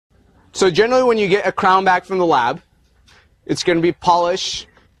So generally when you get a crown back from the lab, it's going to be polished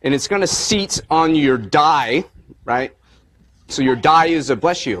and it's going to seat on your die, right? So your die is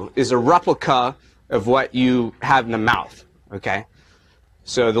bless you, is a replica of what you have in the mouth, okay?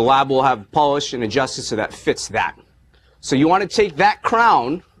 So the lab will have polished and adjusted so that fits that. So you want to take that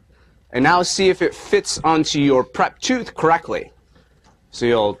crown and now see if it fits onto your prep tooth correctly. So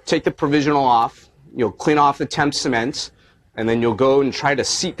you'll take the provisional off, you'll clean off the temp cement, and then you'll go and try to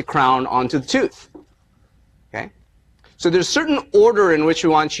seat the crown onto the tooth. Okay? So there's a certain order in which we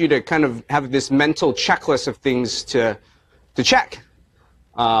want you to kind of have this mental checklist of things to check.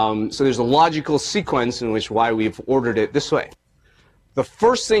 So there's a logical sequence in which why we've ordered it this way. The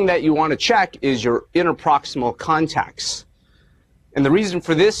first thing that you want to check is your interproximal contacts. And the reason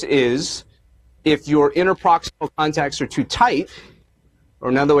for this is if your interproximal contacts are too tight, or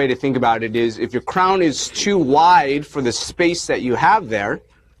another way to think about it is if your crown is too wide for the space that you have there,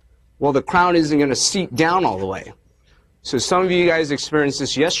 well, the crown isn't going to seat down all the way. So some of you guys experienced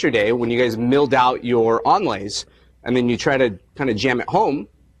this yesterday when you guys milled out your onlays, and then you try to kind of jam it home,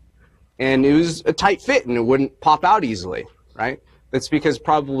 and it was a tight fit and it wouldn't pop out easily, right? That's because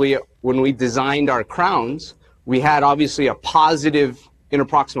probably when we designed our crowns, we had obviously a positive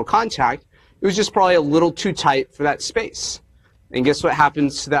interproximal contact. It was just probably a little too tight for that space. And guess what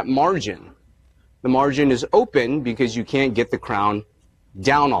happens to that margin? The margin is open because you can't get the crown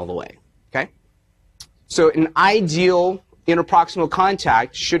down all the way, okay? So an ideal interproximal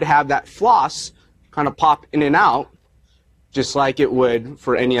contact should have that floss kind of pop in and out just like it would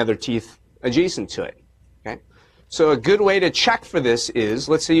for any other teeth adjacent to it, okay? So a good way to check for this is,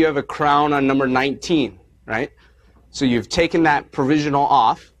 let's say you have a crown on number 19, right? So you've taken that provisional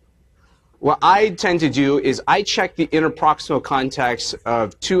off. What I tend to do is I check the interproximal contacts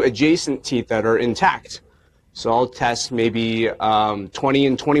of two adjacent teeth that are intact. So I'll test maybe 20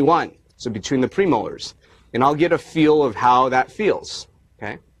 and 21, so between the premolars. And I'll get a feel of how that feels,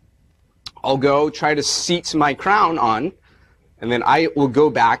 okay? I'll go try to seat my crown on, and then I will go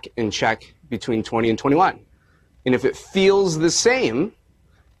back and check between 20 and 21. And if it feels the same,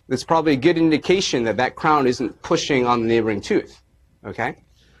 that's probably a good indication that that crown isn't pushing on the neighboring tooth, okay?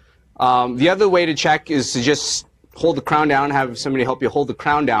 The other way to check is to just hold the crown down, have somebody help you hold the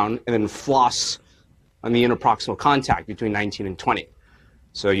crown down, and then floss on the interproximal contact between 19 and 20.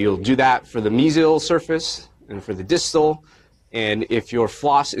 So you'll do that for the mesial surface and for the distal, and if your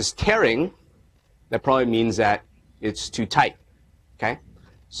floss is tearing, that probably means that it's too tight, okay?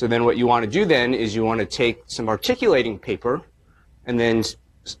 So then what you want to do then is you want to take some articulating paper and then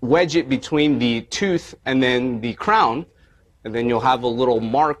wedge it between the tooth and then the crown, and then you'll have a little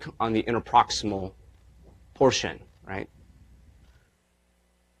mark on the interproximal portion, right?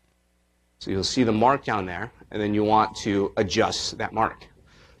 So you'll see the mark down there, and then you want to adjust that mark.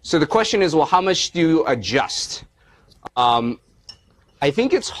 So the question is, well, how much do you adjust? I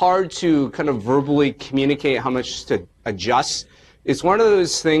think it's hard to kind of verbally communicate how much to adjust. It's one of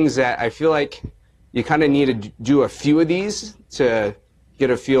those things that I feel like you kind of need to do a few of these to get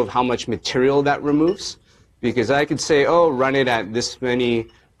a feel of how much material that removes. Because I could say, oh, run it at this many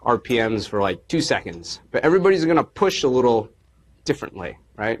RPMs for like 2 seconds. But everybody's going to push a little differently,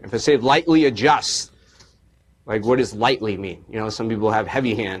 right? If I say lightly adjust, like what does lightly mean? You know, some people have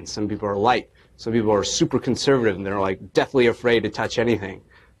heavy hands, some people are light, some people are super conservative and they're like deathly afraid to touch anything.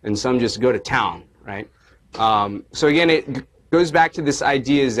 And some just go to town, right? So again, it goes back to this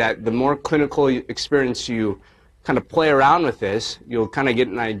idea is that the more clinical experience you kind of play around with this, you'll kind of get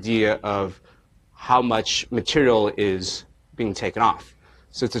an idea of how much material is being taken off.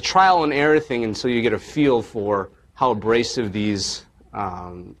 So it's a trial and error thing until you get a feel for how abrasive these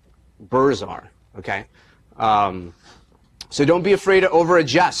burrs are, okay? So don't be afraid to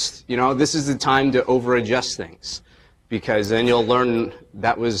over-adjust. You know, this is the time to over-adjust things because then you'll learn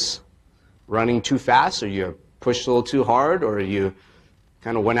that was running too fast or you pushed a little too hard or you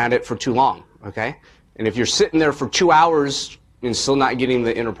kind of went at it for too long, okay? And if you're sitting there for 2 hours and still not getting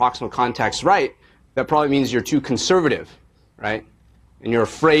the interproximal contacts right, that probably means you're too conservative, right? And you're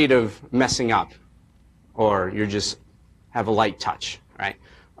afraid of messing up, or you just have a light touch, right?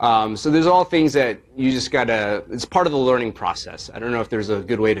 So there's all things that you just gotta, it's part of the learning process. I don't know if there's a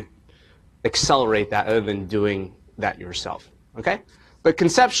good way to accelerate that other than doing that yourself, okay? But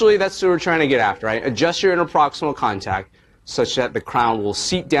conceptually, that's what we're trying to get after, right? Adjust your interproximal contact such that the crown will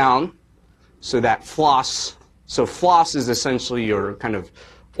seat down so that floss, so floss is essentially your kind of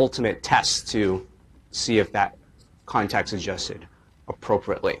ultimate test to see if that contact's adjusted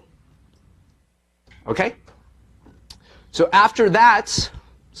appropriately. Okay? So after that,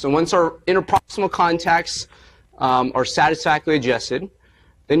 so once our interproximal contacts are satisfactorily adjusted,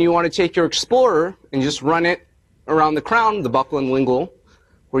 Then you want to take your Explorer and just run it around the crown, the buccal and lingual,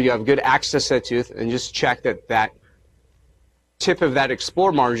 where you have good access to that tooth, and just check that that tip of that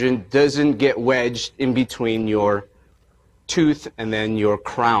Explorer margin doesn't get wedged in between your tooth and then your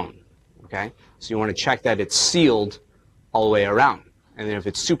crown. Okay? So you want to check that it's sealed all the way around. And then if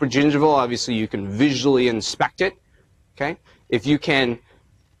it's super gingival, obviously you can visually inspect it. Okay? If you can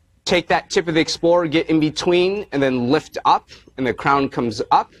take that tip of the Explorer, get in between, and then lift up, and the crown comes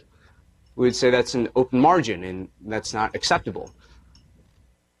up, we would say that's an open margin, and that's not acceptable.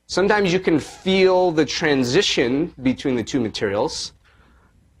 Sometimes you can feel the transition between the two materials,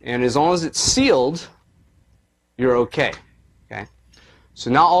 and as long as it's sealed, you're okay. Okay?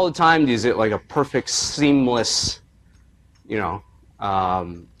 So not all the time is it like a perfect, seamless,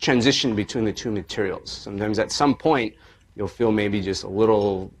 transition between the two materials. Sometimes at some point, you'll feel maybe just a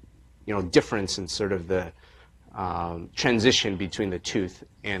little, difference in sort of the transition between the tooth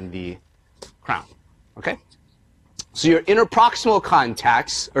and the crown. Okay? So your interproximal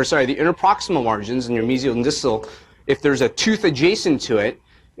contacts, the interproximal margins in your mesial and distal, if there's a tooth adjacent to it,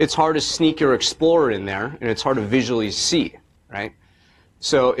 it's hard to sneak your Explorer in there, and it's hard to visually see, right?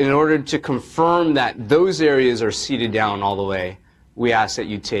 So in order to confirm that those areas are seated down all the way, we ask that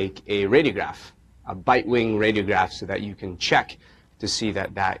you take a radiograph, a bite wing radiograph, so that you can check to see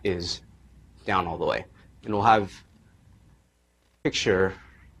that that is down all the way. And we'll have a picture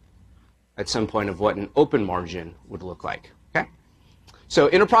at some point of what an open margin would look like. Okay? So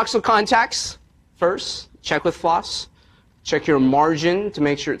interproximal contacts first, check with floss, check your margin to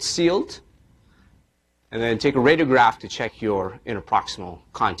make sure it's sealed, and then take a radiograph to check your interproximal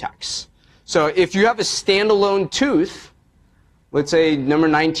contacts. So if you have a standalone tooth, let's say number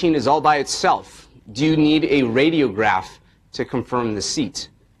 19 is all by itself, do you need a radiograph to confirm the seat?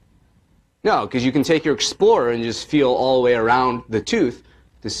 No, because you can take your Explorer and just feel all the way around the tooth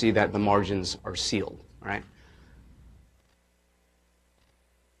to see that the margins are sealed, right?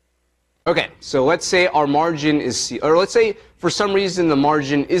 Okay, so let's say our margin is sealed, or let's say for some reason the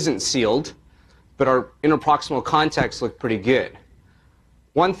margin isn't sealed, but our interproximal contacts look pretty good.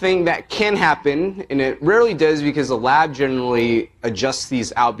 One thing that can happen, and it rarely does because the lab generally adjusts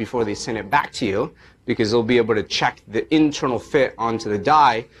these out before they send it back to you, because they'll be able to check the internal fit onto the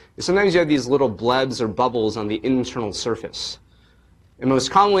die, is sometimes you have these little blebs or bubbles on the internal surface. And most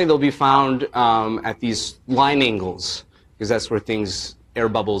commonly they'll be found at these line angles, because that's where things, air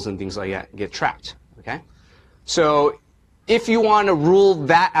bubbles and things like that, get trapped. Okay? So if you want to rule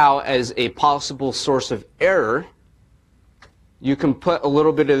that out as a possible source of error, you can put a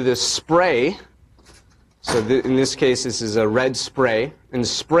little bit of this spray. So in this case, this is a red spray, and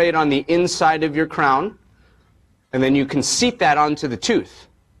spray it on the inside of your crown, and then you can seat that onto the tooth.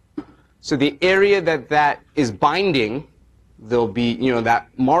 So the area that is binding, there'll be, that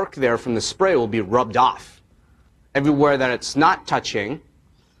mark there from the spray will be rubbed off. Everywhere that it's not touching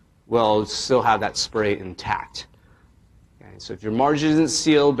will still have that spray intact. Okay, so if your margin isn't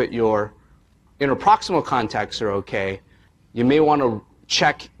sealed, but your interproximal contacts are okay, you may want to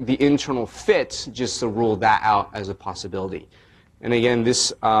check the internal fit just to rule that out as a possibility. And again,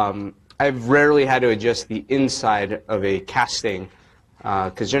 this I've rarely had to adjust the inside of a casting,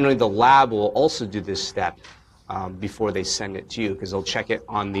 because generally the lab will also do this step before they send it to you, because they'll check it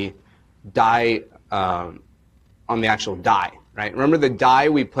on the die, on the actual die, right? Remember the die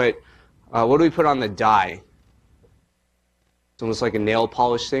we put, what do we put on the die? It's almost like a nail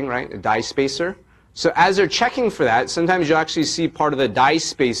polish thing, right? A die spacer. So as they're checking for that, sometimes you'll actually see part of the die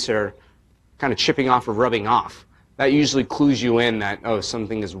spacer kind of chipping off or rubbing off. That usually clues you in that, oh,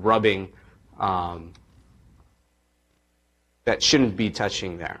 something is rubbing that shouldn't be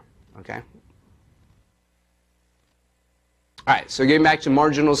touching there, okay? All right, so getting back to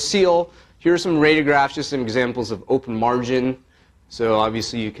marginal seal, here are some radiographs, just some examples of open margin. So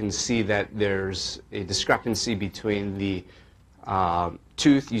obviously you can see that there's a discrepancy between the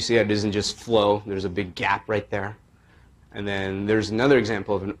tooth. You see that it doesn't just flow. There's a big gap right there. And then there's another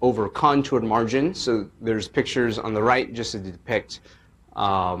example of an over-contoured margin. So there's pictures on the right just to depict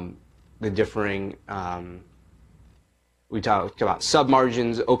the differing, we talked about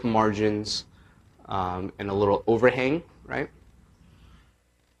submargins, open margins, and a little overhang, right?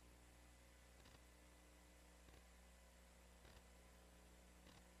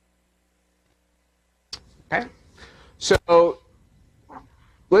 Okay, so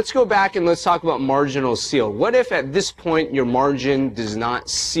let's go back and let's talk about marginal seal. What if at this point your margin does not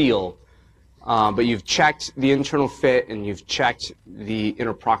seal, but you've checked the internal fit and you've checked the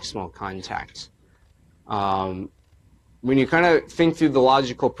interproximal contact? When you kind of think through the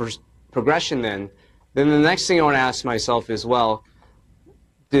logical progression then the next thing I want to ask myself is, well,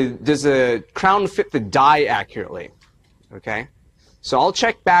 does the crown fit the die accurately? Okay, so I'll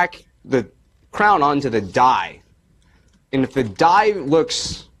check back the crown onto the die, and if the die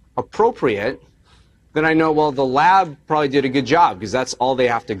looks appropriate, then I know, well, the lab probably did a good job because that's all they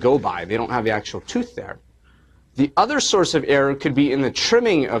have to go by. They don't have the actual tooth there. The other source of error could be in the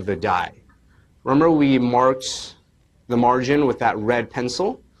trimming of the die. Remember we marked the margin with that red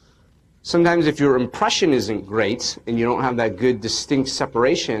pencil? Sometimes if your impression isn't great and you don't have that good distinct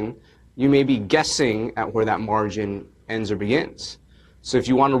separation, you may be guessing at where that margin ends or begins. So if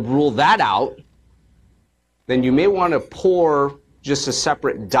you want to rule that out, then you may want to pour just a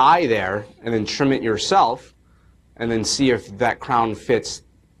separate die there and then trim it yourself and then see if that crown fits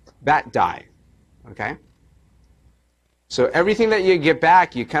that die. Okay? So everything that you get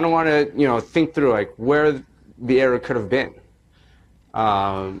back, you kind of want to think through like where the error could have been.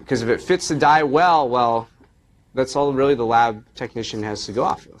 Because if it fits the die well, that's all really the lab technician has to go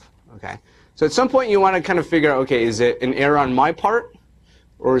off of. Okay? So at some point you want to kind of figure out, okay, is it an error on my part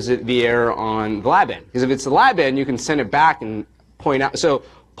or is it the error on the lab end? Because if it's the lab end, you can send it back and point out. So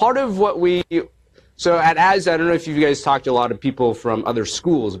part of what so at AS, I don't know if you guys talked to a lot of people from other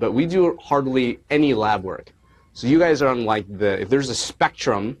schools, but we do hardly any lab work. So you guys are on like if there's a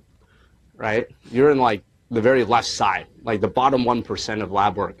spectrum, right, you're in like the very left side, like the bottom 1% of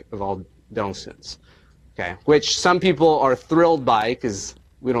lab work of all dental students, okay, which some people are thrilled by because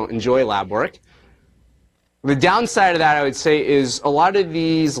we don't enjoy lab work. The downside of that, I would say, is a lot of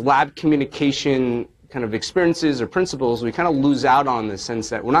these lab communication kind of experiences or principles we kind of lose out on in the sense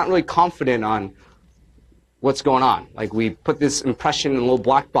that we're not really confident on what's going on. Like we put this impression in a little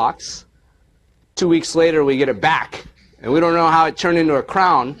black box, 2 weeks later we get it back, and we don't know how it turned into a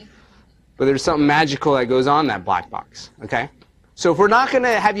crown, but there's something magical that goes on in that black box, okay? So if we're not going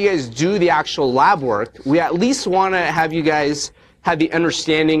to have you guys do the actual lab work, we at least want to have you guys have the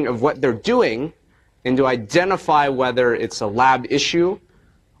understanding of what they're doing and to identify whether it's a lab issue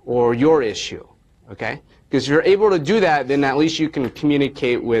or your issue, okay? Because if you're able to do that, then at least you can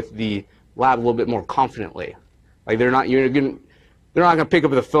communicate with the lab a little bit more confidently. Like they're not going to pick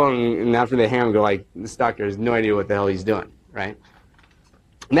up the phone and after they hang go like, this doctor has no idea what the hell he's doing, right?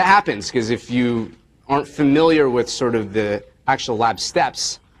 And that happens because if you aren't familiar with sort of the actual lab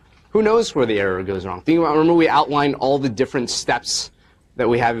steps, who knows where the error goes wrong? Remember we outlined all the different steps that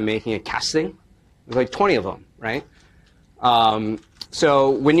we have in making a casting? There's like 20 of them, right? So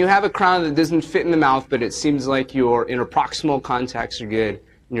when you have a crown that doesn't fit in the mouth, but it seems like your interproximal contacts are good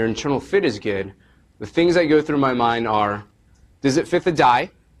and your internal fit is good, the things that go through my mind are, does it fit the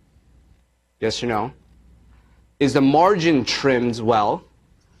die? Yes or no? Is the margin trimmed well?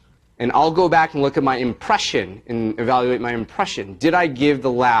 And I'll go back and look at my impression and evaluate my impression. Did I give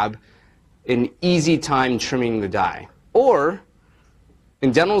the lab an easy time trimming the die? Or,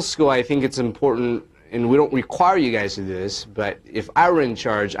 in dental school, I think it's important, and we don't require you guys to do this, but if I were in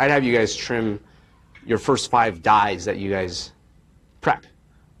charge, I'd have you guys trim your first 5 dies that you guys prep.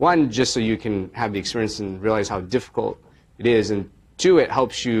 1, just so you can have the experience and realize how difficult it is, and 2, it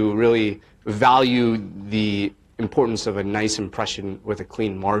helps you really value the importance of a nice impression with a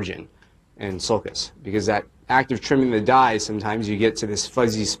clean margin and sulcus, because that act of trimming the die, sometimes you get to this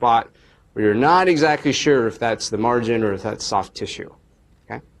fuzzy spot where you're not exactly sure if that's the margin or if that's soft tissue.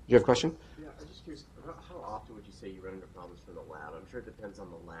 Okay? Do you have a question? Yeah, I'm just curious, how often would you say you run into problems from the lab? I'm sure it depends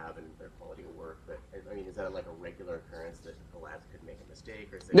on the lab and their quality of work, but I mean, is that like a regular occurrence that the labs could make a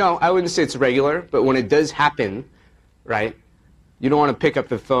mistake? Or No, I wouldn't say it's regular, but when it does happen, right, you don't want to pick up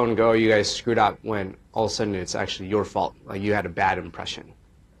the phone and go, oh, you guys screwed up, when all of a sudden it's actually your fault. Like you had a bad impression.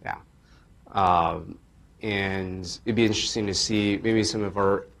 Yeah. And it'd be interesting to see maybe some of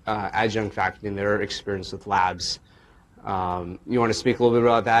our adjunct faculty and their experience with labs. You want to speak a little bit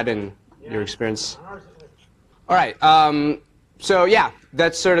about that and your experience? All right. So yeah,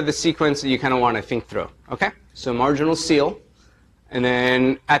 that's sort of the sequence that you kind of want to think through. Okay. So marginal seal. And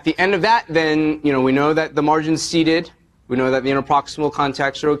then at the end of that, then we know that the margin's seated. We know that the interproximal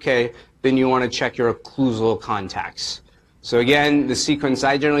contacts are okay. Then you want to check your occlusal contacts. So again, the sequence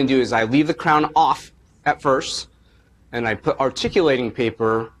I generally do is I leave the crown off at first, and I put articulating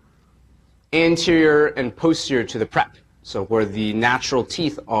paper anterior and posterior to the prep, so where the natural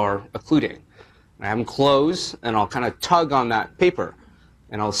teeth are occluding. I have them close, and I'll kind of tug on that paper,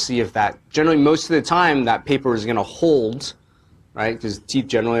 and I'll see if that, generally most of the time, that paper is going to hold, right, because teeth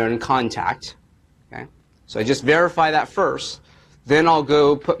generally are in contact. Okay? So I just verify that first. Then I'll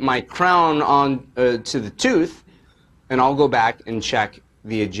go put my crown on to the tooth, and I'll go back and check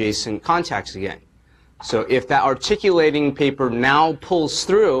the adjacent contacts again. So if that articulating paper now pulls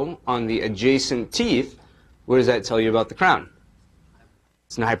through on the adjacent teeth, what does that tell you about the crown?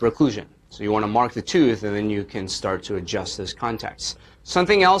 it's an hyperocclusion. So you want to mark the tooth, and then you can start to adjust those contacts.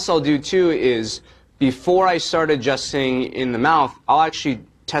 Something else I'll do too is, before I start adjusting in the mouth, I'll actually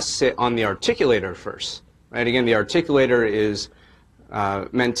test it on the articulator first. Right? Again, the articulator is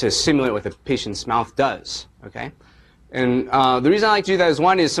meant to simulate what the patient's mouth does. Okay? And the reason I like to do that is,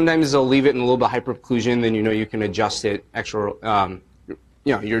 one is sometimes they'll leave it in a little bit of hyperocclusion, then you know you can adjust it extra.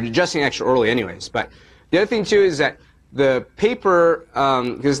 You're adjusting extra orally anyways. But the other thing too is that the paper,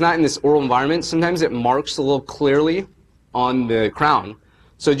 because it's not in this oral environment, sometimes it marks a little clearly on the crown.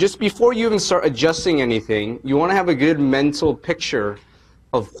 So just before you even start adjusting anything, you want to have a good mental picture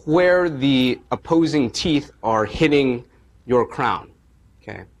of where the opposing teeth are hitting your crown.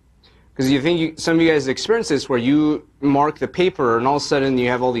 Okay? Because you think some of you guys experience this where you mark the paper and all of a sudden you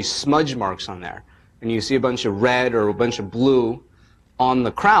have all these smudge marks on there. And you see a bunch of red or a bunch of blue on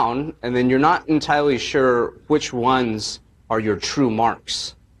the crown, and then you're not entirely sure which ones are your true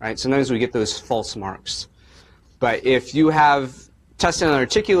marks. Right? Sometimes we get those false marks. But if you have tested an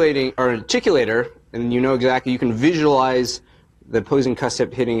articulator, and you know exactly, you can visualize the opposing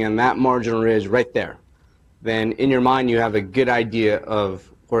cusp hitting on that marginal ridge right there, then in your mind you have a good idea of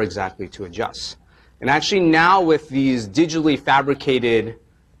where exactly to adjust. And actually now with these digitally fabricated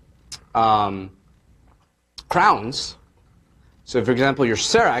crowns, so for example your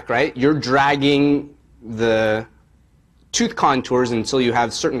CEREC, right, you're dragging the tooth contours until you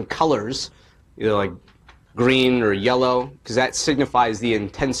have certain colors, either like green or yellow, because that signifies the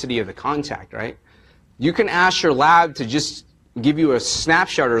intensity of the contact, right? You can ask your lab to just give you a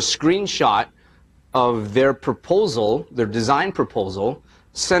snapshot or a screenshot of their proposal, their design proposal,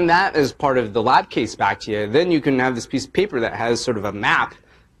 send that as part of the lab case back to you. Then you can have this piece of paper that has sort of a map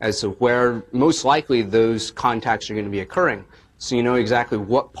as to where most likely those contacts are going to be occurring. So you know exactly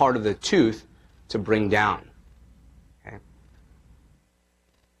what part of the tooth to bring down. Okay.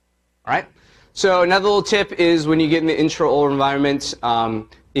 All right. So another little tip is when you get in the intraoral environment,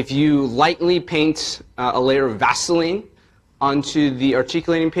 if you lightly paint a layer of Vaseline onto the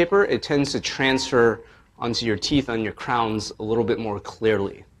articulating paper, it tends to transfer onto your teeth on your crowns a little bit more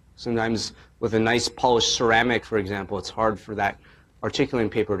clearly. Sometimes with a nice polished ceramic, for example, it's hard for that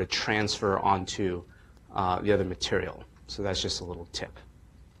articulating paper to transfer onto the other material. So that's just a little tip.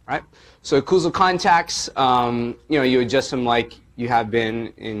 All right? So occlusal contacts, you adjust them like you have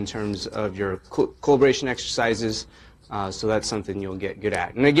been in terms of your collaboration exercises. So that's something you'll get good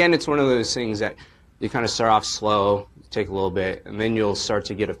at. And again, it's one of those things that you kind of start off slow, take a little bit, and then you'll start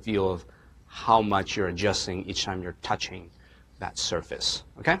to get a feel of how much you're adjusting each time you're touching that surface.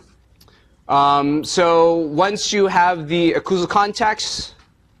 Okay? So once you have the occlusal contacts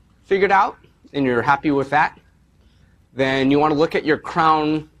figured out and you're happy with that, then you want to look at your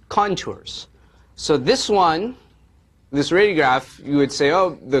crown contours. So this one, this radiograph, you would say,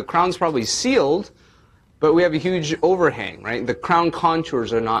 oh, the crown's probably sealed, but we have a huge overhang, right? The crown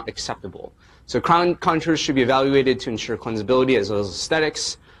contours are not acceptable. So crown contours should be evaluated to ensure cleansability as well as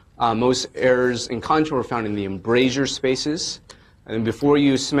aesthetics. Most errors in contour are found in the embrasure spaces. And before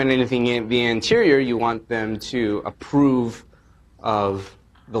you cement anything in the anterior, you want them to approve of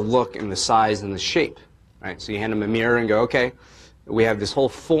the look and the size and the shape. Right? So you hand them a mirror and go, okay, we have this whole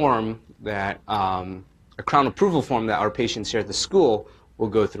form that, a crown approval form that our patients here at the school will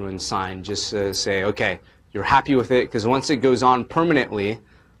go through and sign, just to say, okay, you're happy with it, because once it goes on permanently,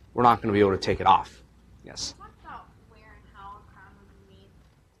 we're not going to be able to take it off. Yes? Talk about where and how a crown would be made.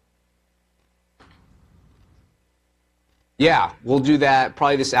 Yeah, we'll do that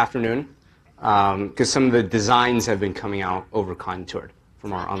probably this afternoon, because some of the designs have been coming out over contoured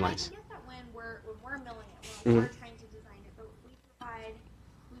from our online. I guess that when we're milling it, when we're trying to design it, but we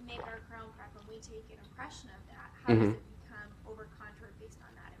make our crown prep and we take an impression of that, how does it become over contoured based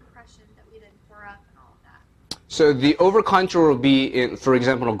on that impression that we then pour up and all of that? So the over contour will be in, for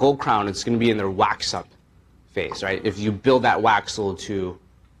example, a gold crown, it's going to be in their wax up phase, right? If you build that wax a little too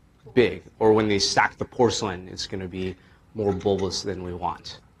big, or when they stack the porcelain, it's going to be more bulbous than we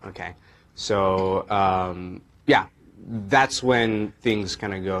want. Okay, so yeah, that's when things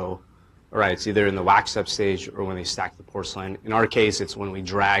kind of go. All right, it's either in the wax up stage or when they stack the porcelain. In our case, it's when we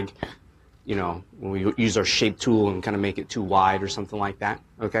drag, when we use our shape tool and kind of make it too wide or something like that.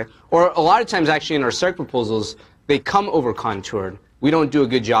 Okay, or a lot of times actually in our CEREC proposals, they come over contoured. We don't do a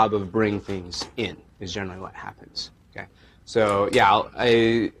good job of bringing things in. Is generally what happens. Okay, so yeah,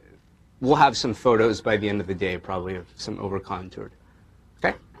 we'll have some photos by the end of the day, probably, of some over-contoured.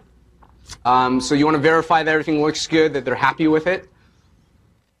 Okay? So you want to verify that everything looks good, that they're happy with it.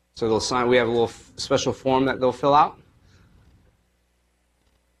 So they'll sign. We have a little special form that they'll fill out.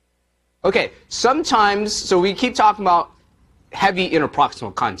 Okay, sometimes, so we keep talking about heavy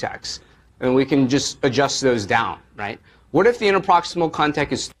interproximal contacts, and we can just adjust those down, right? What if the interproximal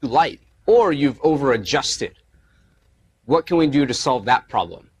contact is too light, or you've over-adjusted? What can we do to solve that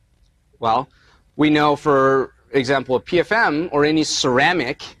problem? Well, we know, for example, a PFM or any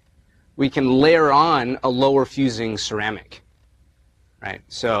ceramic, we can layer on a lower fusing ceramic, right?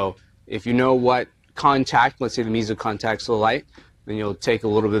 So if you know what contact, let's say the mesocontact's low light, then you'll take a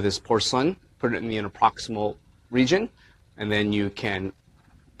little bit of this porcelain, put it in the interproximal region, and then you can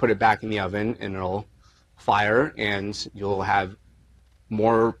put it back in the oven and it'll fire and you'll have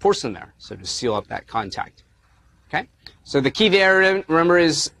more porcelain there, so to seal up that contact. Okay? So the key there, remember,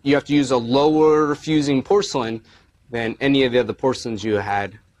 is you have to use a lower fusing porcelain than any of the other porcelains you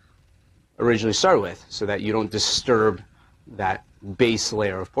had originally started with, so that you don't disturb that base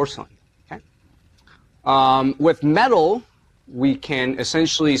layer of porcelain. Okay? With metal, we can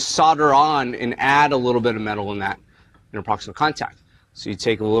essentially solder on and add a little bit of metal in that interproximal contact. So you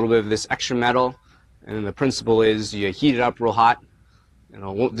take a little bit of this extra metal, and then the principle is you heat it up real hot, and it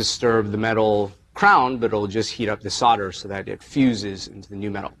won't disturb the metal crown, but it'll just heat up the solder so that it fuses into the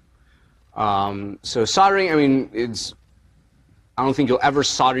new metal. So soldering, I mean, I don't think you'll ever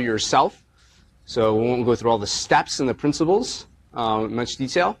solder yourself, so we won't go through all the steps and the principles in much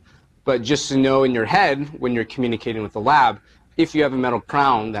detail, but just to know in your head when you're communicating with the lab, if you have a metal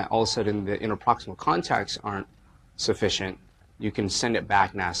crown that all of a sudden the interproximal contacts aren't sufficient, you can send it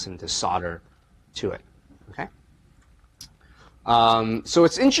back and ask them to solder to it. Okay? So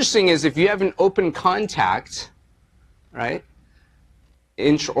what's interesting is if you have an open contact, right,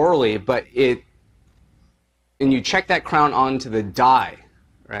 intraorally, but and you check that crown onto the die,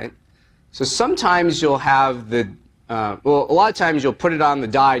 right? So sometimes you'll have well, a lot of times you'll put it on the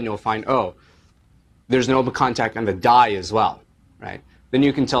die and you'll find, oh, there's an open contact on the die as well, right? Then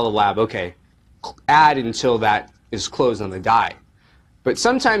you can tell the lab, okay, add until that is closed on the die. But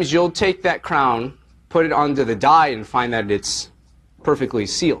sometimes you'll take that crown, put it onto the die, and find that it's perfectly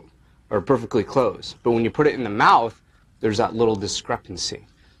sealed or perfectly closed. But when you put it in the mouth, there's that little discrepancy.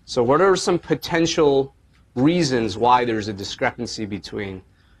 So what are some potential reasons why there's a discrepancy between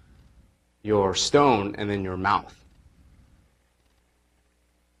your stone and then your mouth?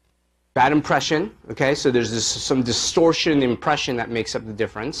 Bad impression, okay? So there's some distortion in the impression that makes up the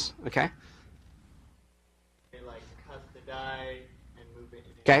difference, okay? They like cut the die and move it.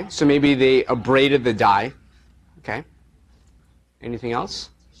 Okay, so maybe they abraded the die, okay? Anything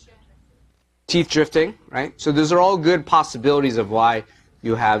else? Teeth drifting, right? So those are all good possibilities of why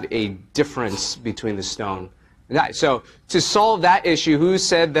you have a difference between the stone and die. So to solve that issue, who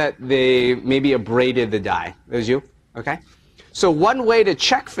said that they maybe abraded the die? It was you? Okay. So one way to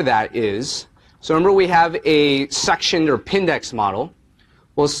check for that is, so remember we have a sectioned or Pindex model.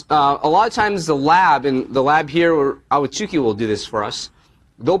 Well, a lot of times the lab, and the lab here, or Awatsuki will do this for us,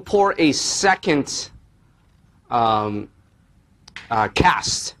 they'll pour a second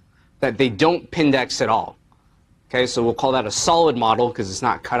cast that they don't Pindex at all. Okay, so we'll call that a solid model because it's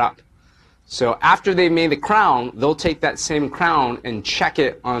not cut up. So after they've made the crown, they'll take that same crown and check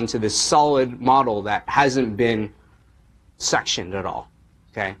it onto this solid model that hasn't been sectioned at all.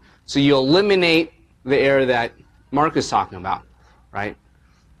 Okay, so you eliminate the error that Mark is talking about, right?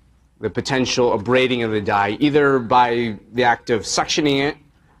 The potential abrading of the die, either by the act of sectioning it,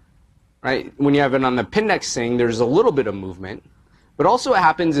 right? When you have it on the Pindex thing, there's a little bit of movement. But also what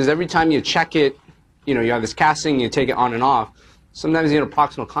happens is every time you check it, you know, you have this casting, you take it on and off, sometimes the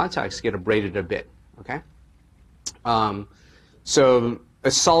interproximal contacts get abraded a bit, okay? So a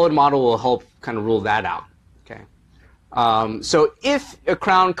solid model will help kind of rule that out, okay? So if a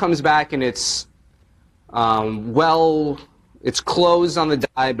crown comes back and it's, it's closed on the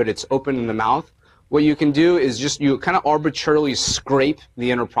die, but it's open in the mouth, what you can do is just, you kind of arbitrarily scrape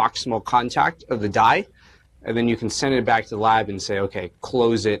the interproximal contact of the die, and then you can send it back to the lab and say, okay,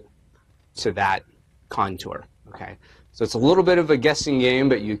 close it to that contour, okay? So it's a little bit of a guessing game,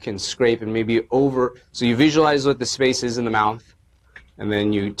 but you can scrape and maybe so you visualize what the space is in the mouth, and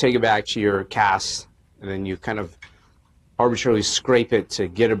then you take it back to your cast, and then you kind of arbitrarily scrape it to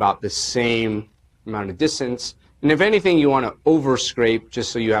get about the same amount of distance. And if anything, you want to over scrape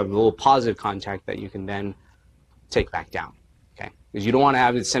just so you have a little positive contact that you can then take back down, okay? Because you don't want to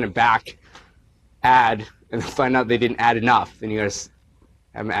have it send it back, add, and find out they didn't add enough. Then you got to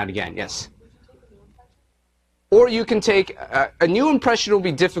have them add again. Yes? Or you can take a new impression. Will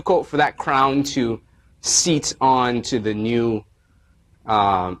be difficult for that crown to seat onto the new,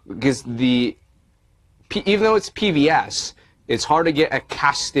 because even though it's PVS, it's hard to get a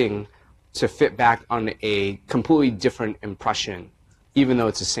casting to fit back on a completely different impression, even though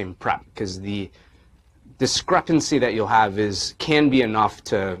it's the same prep, because the discrepancy that you'll have can be enough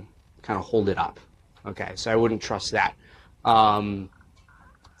to kind of hold it up. Okay, so I wouldn't trust that.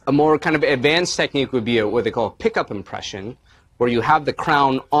 A more kind of advanced technique would be what they call a pickup impression, where you have the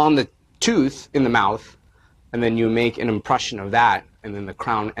crown on the tooth in the mouth, and then you make an impression of that, and then the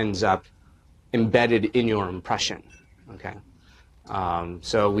crown ends up embedded in your impression. Okay,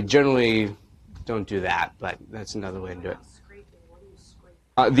 so we generally don't do that, but that's another way to do it.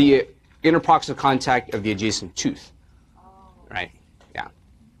 The interproximal contact of the adjacent tooth, right? Yeah,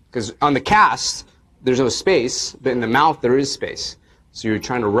 because on the cast there's no space, but in the mouth there is space. So you're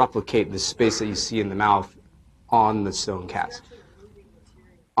trying to replicate the space that you see in the mouth on the stone cast.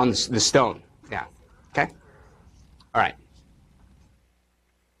 On the stone, yeah. Okay? All right.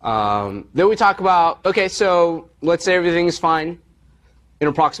 Then we talk about, okay, so let's say everything's fine.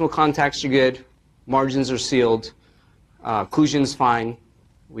 Interproximal contacts are good. Margins are sealed. Occlusion's fine.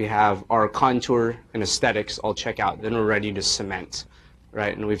 We have our contour and aesthetics all check out. Then we're ready to cement,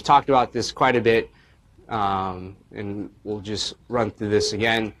 right? And we've talked about this quite a bit. And we'll just run through this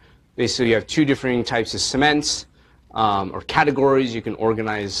again. Basically, you have two different types of cements or categories you can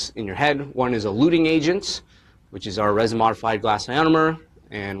organize in your head. One is a luting agent, which is our resin-modified glass ionomer,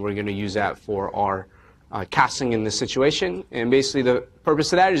 and we're going to use that for our casting in this situation. And basically, the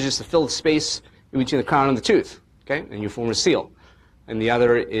purpose of that is just to fill the space in between the crown and the tooth, okay? And you form a seal. And the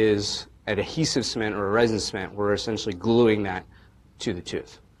other is an adhesive cement or a resin cement, where we're essentially gluing that to the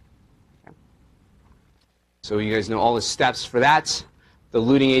tooth. So you guys know all the steps for that. The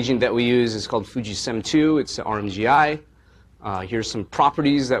luting agent that we use is called Fujicem 2. It's the RMGI. Here's some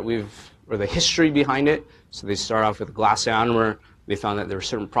properties that or the history behind it. So they start off with a glass ionomer. They found that there were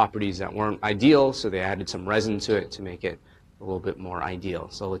certain properties that weren't ideal, so they added some resin to it to make it a little bit more ideal.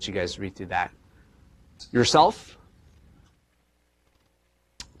 So I'll let you guys read through that yourself.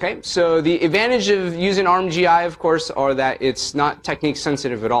 Okay, so the advantage of using RMGI, of course, are that it's not technique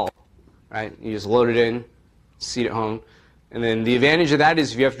sensitive at all, right? You just load it in, seat it home. And then the advantage of that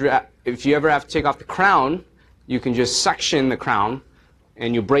is if you ever have to take off the crown, you can just section the crown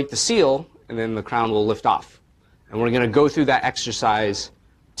and you break the seal, and then the crown will lift off. And we're going to go through that exercise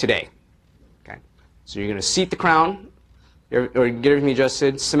today. Okay, so you're going to seat the crown, or get everything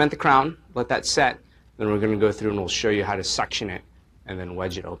adjusted, cement the crown, let that set, then we're going to go through and we'll show you how to section it and then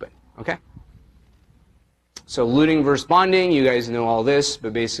wedge it open. Okay? So luting versus bonding, you guys know all this,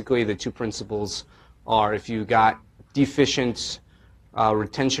 but basically the two principles are if you got deficient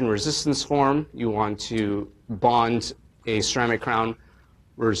retention resistance form, you want to bond a ceramic crown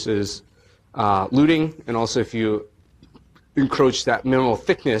versus luting, and also if you encroach that minimal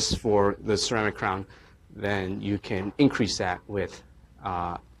thickness for the ceramic crown, then you can increase that with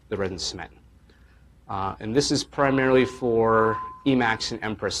the resin cement. And this is primarily for Emax and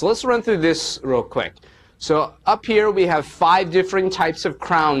Empress. So let's run through this real quick. So up here we have 5 different types of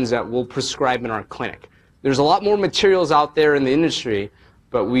crowns that we'll prescribe in our clinic. There's a lot more materials out there in the industry,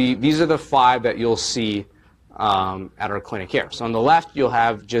 but these are the 5 that you'll see at our clinic here. So on the left you'll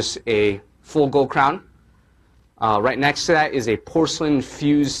have just a full gold crown. Right next to that is a porcelain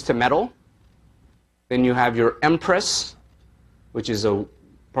fused to metal. Then you have your Empress, which is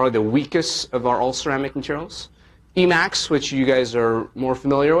probably the weakest of our all ceramic materials. Emax, which you guys are more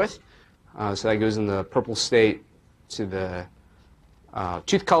familiar with. So that goes in the purple state to the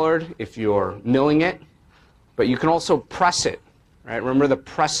tooth colored if you're milling it. But you can also press it, right? Remember the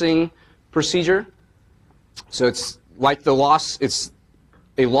pressing procedure? So it's like it's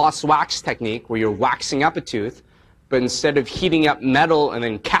a lost wax technique where you're waxing up a tooth, but instead of heating up metal and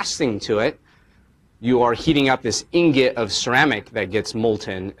then casting to it, you are heating up this ingot of ceramic that gets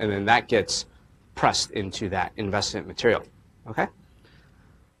molten, and then that gets pressed into that investment material. Okay?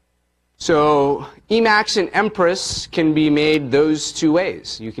 So Emax and Empress can be made those 2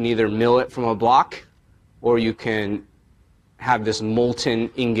 ways. You can either mill it from a block, or you can have this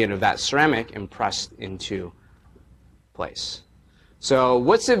molten ingot of that ceramic and pressed into place. So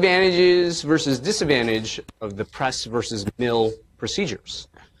what's the advantages versus disadvantage of the press versus mill procedures?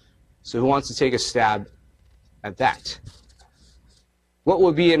 So who wants to take a stab at that? What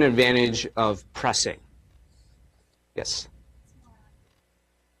would be an advantage of pressing? Yes?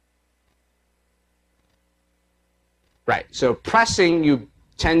 Right. So pressing, you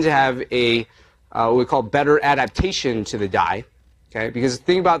tend to have a what we call better adaptation to the die. Okay? Because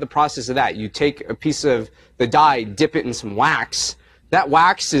think about the process of that. You take a piece of the die, dip it in some wax. That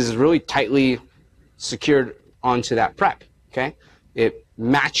wax is really tightly secured onto that prep. Okay? It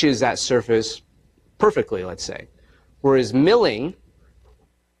matches that surface perfectly, let's say. Whereas milling,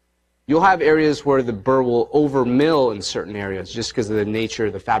 you'll have areas where the burr will over mill in certain areas just because of the nature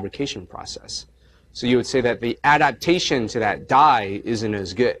of the fabrication process. So you would say that the adaptation to that dye isn't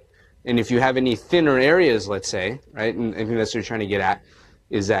as good. And if you have any thinner areas, let's say, right, and I think that's what you're trying to get at,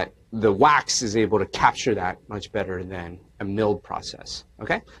 is that the wax is able to capture that much better than a milled process.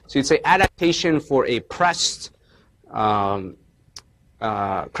 Okay? So you'd say adaptation for a pressed crown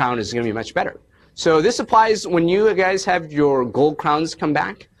is going to be much better. So this applies when you guys have your gold crowns come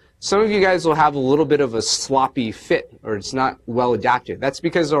back. Some of you guys will have a little bit of a sloppy fit, or it's not well adapted. That's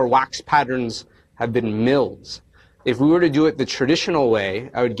because our wax patterns have been milled. If we were to do it the traditional way,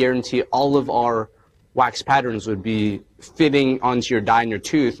 I would guarantee all of our wax patterns would be fitting onto your die in your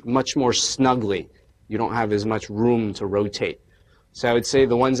tooth much more snugly. You don't have as much room to rotate. So I would say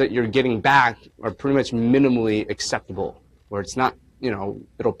the ones that you're getting back are pretty much minimally acceptable, where it's not, you know,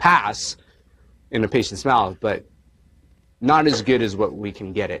 it'll pass in a patient's mouth, but not as good as what we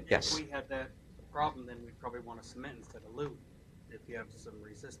can get it. Yes? If we had that problem, then we'd probably want a cement instead of lube, if you have some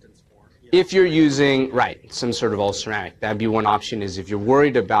resistance for it. If you're using, right, some sort of all ceramic, that'd be one option. Is if you're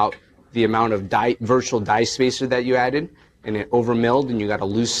worried about the amount of virtual die spacer that you added and it overmilled and you got a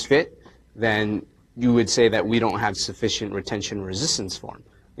loose fit, then you would say that we don't have sufficient retention resistance form,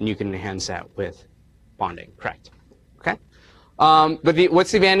 and you can enhance that with bonding. Correct. Okay. But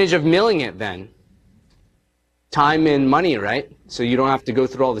what's the advantage of milling it then? Time and money, right? So you don't have to go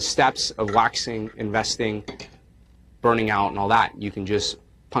through all the steps of waxing, investing, burning out, and all that. You can just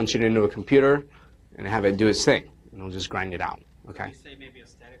punch it into a computer and have it do its thing, and it'll just grind it out. Okay. You say maybe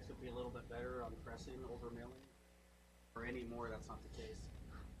aesthetics would be a little bit better on pressing over milling, or any more? That's not the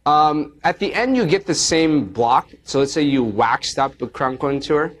case. At the end, you get the same block. So let's say you waxed up a crown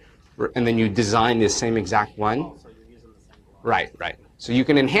contour, and then you design the same exact one. Oh, so you're using the same block. Right, right. So you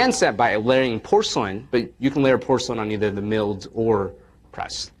can enhance that by layering porcelain, but you can layer porcelain on either the milled or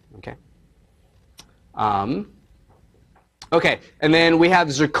pressed. Okay. Okay, and then we have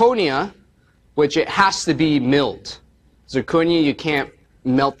zirconia, which it has to be milled. Zirconia, you can't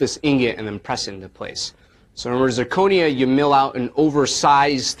melt this ingot and then press it into place. So remember, zirconia, you mill out an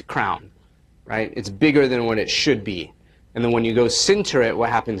oversized crown, right? It's bigger than what it should be. And then when you go sinter it, what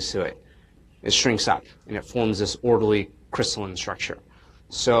happens to it? It shrinks up, and it forms this orderly crystalline structure.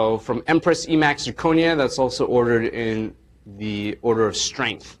 So from Empress Emax Zirconia, that's also ordered in the order of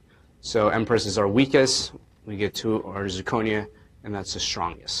strength. So Empress is our weakest, we get to our zirconia, and that's the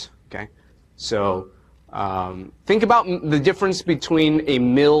strongest. Okay? So think about the difference between a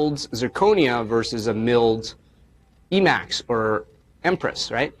milled zirconia versus a milled Emax or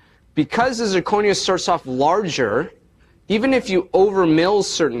Empress, right? Because the zirconia starts off larger, even if you overmill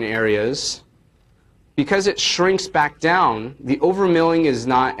certain areas, because it shrinks back down, the overmilling is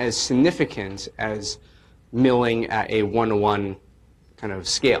not as significant as milling at a 1-to-1 kind of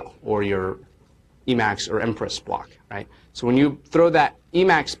scale, or your Emax or Empress block, right? So when you throw that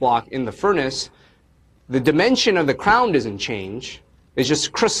Emax block in the furnace, the dimension of the crown doesn't change, it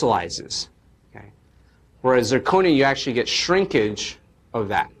just crystallizes, okay? Whereas zirconia, you actually get shrinkage of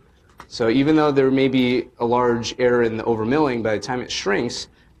that. So even though there may be a large error in the overmilling, by the time it shrinks,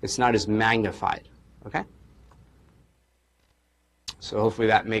 it's not as magnified, okay? So hopefully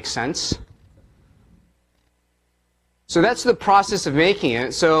that makes sense. So that's the process of making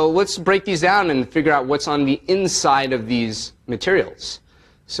it. So let's break these down and figure out what's on the inside of these materials.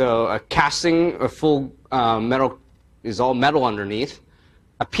 So a casting, a full metal, is all metal underneath.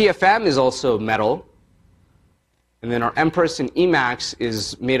 A PFM is also metal. And then our Empress and Emax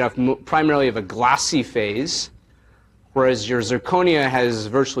is made up primarily of a glassy phase, whereas your zirconia has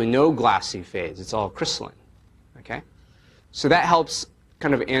virtually no glassy phase. It's all crystalline. Okay? So that helps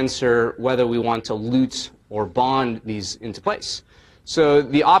kind of answer whether we want to lute or bond these into place. So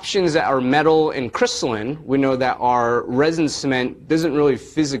the options that are metal and crystalline, we know that our resin cement doesn't really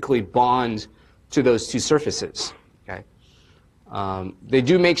physically bond to those two surfaces. Okay? They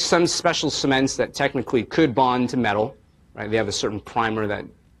do make some special cements that technically could bond to metal. Right? They have a certain primer that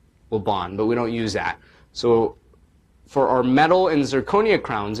will bond, but we don't use that. So for our metal and zirconia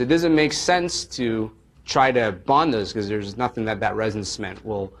crowns, it doesn't make sense to try to bond those because there's nothing that that resin cement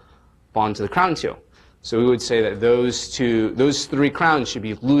will bond to the crown to. So we would say that those three crowns should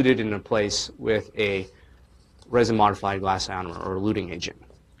be luted into place with a resin-modified glass ionomer or luting agent.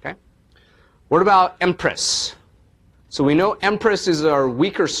 Okay? What about Empress? So we know Empress is our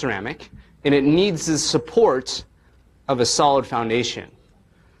weaker ceramic, and it needs the support of a solid foundation.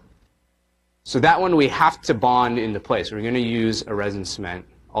 So that one we have to bond into place. We're going to use a resin cement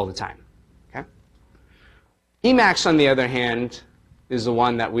all the time. Okay? Emax, on the other hand, is the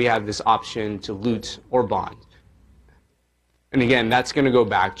one that we have this option to lute or bond. And again, that's going to go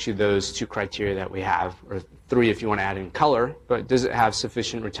back to those two criteria that we have, or three if you want to add in color, but does it have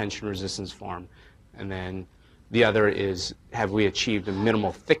sufficient retention resistance form And then the other is, have we achieved a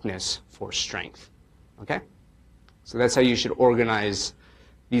minimal thickness for strength? Okay? So that's how you should organize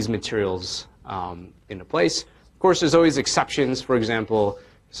these materials into place. Of course, there's always exceptions. For example,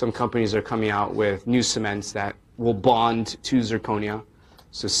 some companies are coming out with new cements that will bond to zirconia.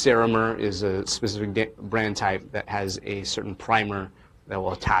 So Ceramer is a specific brand type that has a certain primer that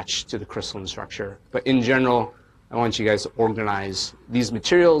will attach to the crystalline structure. But in general, I want you guys to organize these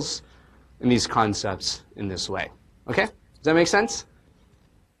materials and these concepts in this way. Okay? Does that make sense?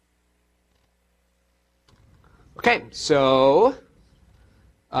 Okay, so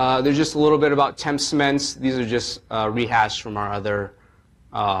there's just a little bit about temp cements. These are just rehashed from our other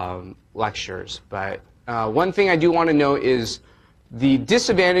lectures. But one thing I do want to note is the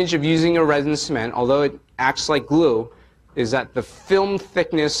disadvantage of using a resin cement, although it acts like glue, is that the film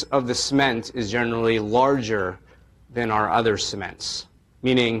thickness of the cement is generally larger than our other cements.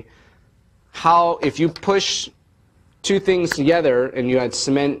 Meaning, if you push two things together and you add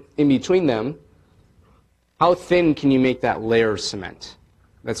cement in between them, how thin can you make that layer of cement?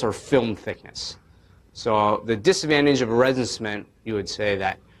 That's our film thickness. So the disadvantage of a resin cement, you would say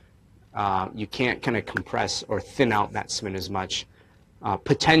that you can't kind of compress or thin out that cement as much,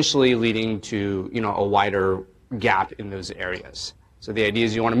 potentially leading to a wider gap in those areas. So the idea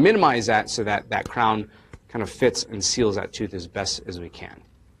is you want to minimize that so that that crown kind of fits and seals that tooth as best as we can.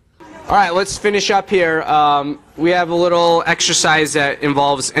 All right, let's finish up here. We have a little exercise that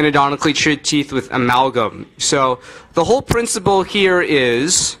involves endodontically treated teeth with amalgam. So the whole principle here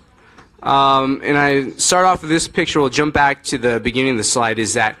is, and I start off with this picture, we'll jump back to the beginning of the slide,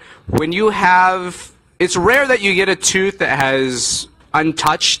 is that when you have, it's rare that you get a tooth that has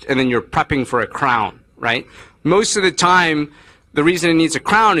untouched and then you're prepping for a crown, right? Most of the time, the reason it needs a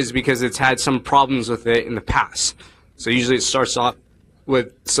crown is because it's had some problems with it in the past. So usually it starts off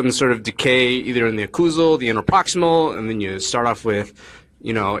with some sort of decay either in the occlusal, the interproximal, and then you start off with,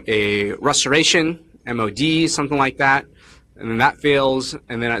 a restoration, MOD, something like that, and then that fails,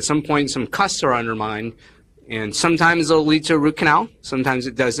 and then at some point some cusps are undermined, and sometimes it'll lead to a root canal, sometimes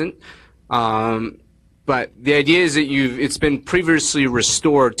it doesn't. But the idea is that it's been previously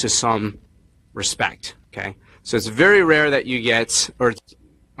restored to some respect, okay? So it's very rare that you get, or I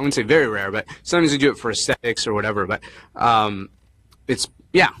wouldn't say very rare, but sometimes you do it for aesthetics or whatever, but it's,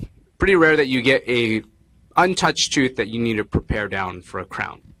 pretty rare that you get a untouched tooth that you need to prepare down for a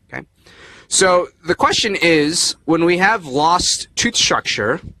crown, okay? So the question is, when we have lost tooth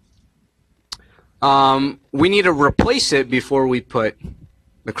structure, we need to replace it before we put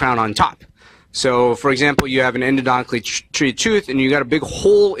the crown on top. So, for example, you have an endodontically treated tooth and you got a big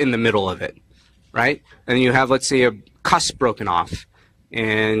hole in the middle of it, right? And you have, let's say, a cusp broken off,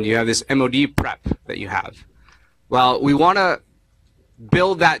 and you have this MOD prep that you have. Well, we want to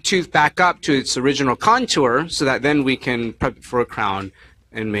build that tooth back up to its original contour so that then we can prep it for a crown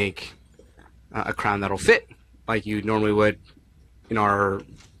and make a crown that'll fit like you normally would in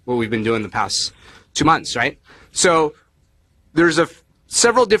what we've been doing the past 2 months, right? So there's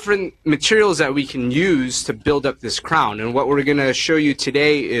several different materials that we can use to build up this crown, and what we're going to show you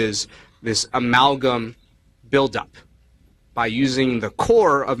today is this amalgam buildup by using the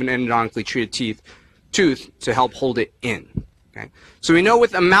core of an endodontically treated tooth to help hold it in. Okay? So we know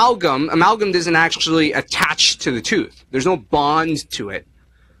with amalgam doesn't actually attach to the tooth. There's no bond to it.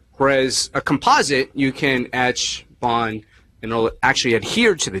 Whereas a composite, you can etch, bond, and it'll actually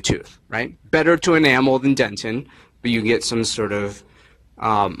adhere to the tooth, right? Better to enamel than dentin, but you get some sort of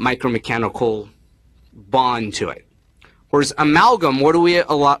micromechanical bond to it. Whereas amalgam, what are we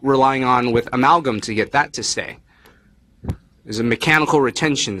relying on with amalgam to get that to stay? There's a mechanical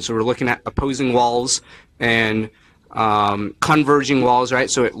retention. So we're looking at opposing walls and converging walls, right?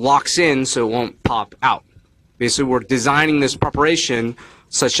 So it locks in so it won't pop out. Basically, we're designing this preparation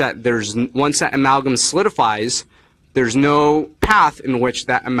such that once that amalgam solidifies, there's no path in which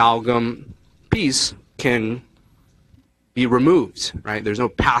that amalgam piece can be removed, right? There's no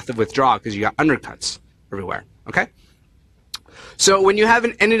path of withdrawal because you got undercuts everywhere, okay? So when you have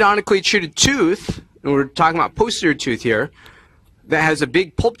an endodontically treated tooth, and we're talking about posterior tooth here, that has a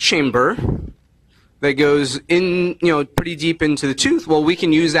big pulp chamber that goes in, pretty deep into the tooth, well, we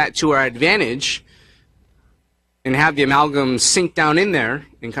can use that to our advantage and have the amalgam sink down in there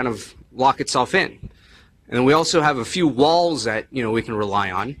and kind of lock itself in. And then we also have a few walls that, we can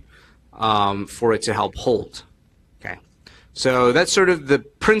rely on for it to help hold. Okay. So that's sort of the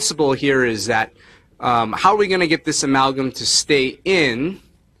principle here, is that how are we going to get this amalgam to stay in?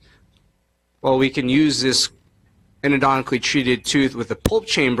 Well, we can use this endodontically treated tooth with a pulp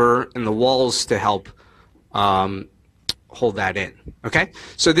chamber and the walls to help hold that in. Okay,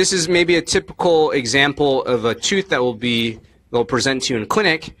 so this is maybe a typical example of a tooth that they'll present to you in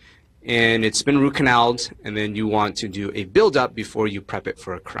clinic, and it's been root canaled, and then you want to do a build-up before you prep it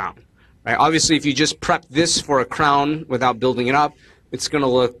for a crown. Right? Obviously, if you just prep this for a crown without building it up, it's going to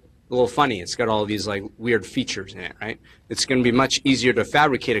look a little funny. It's got all these like weird features in it, right? It's going to be much easier to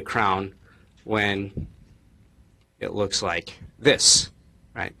fabricate a crown when it looks like this,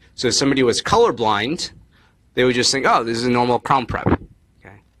 right? So if somebody was colorblind, they would just think, oh, this is a normal crown prep.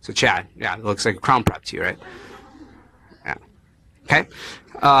 Okay. So Chad, yeah, it looks like a crown prep to you, right? Yeah. Okay.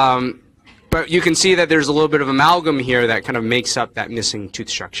 But you can see that there's a little bit of amalgam here that kind of makes up that missing tooth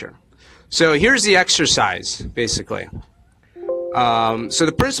structure. So here's the exercise, basically. So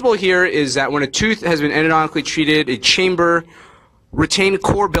the principle here is that when a tooth has been endodontically treated, a chamber retained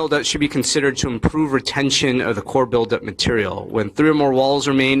core buildup should be considered to improve retention of the core buildup material. When 3 or more walls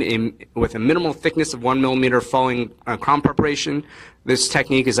remain with a minimal thickness of 1 millimeter following crown preparation, this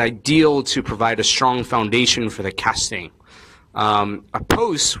technique is ideal to provide a strong foundation for the casting. A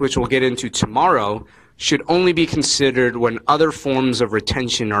post, which we'll get into tomorrow, should only be considered when other forms of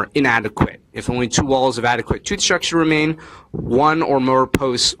retention are inadequate. If only 2 walls of adequate tooth structure remain, 1 or more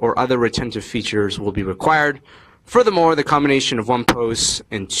posts or other retentive features will be required. Furthermore, the combination of 1 post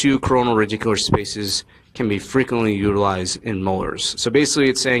and 2 coronal radicular spaces can be frequently utilized in molars. So basically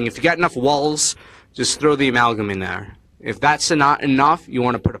it's saying if you got enough walls, just throw the amalgam in there. If that's not enough, you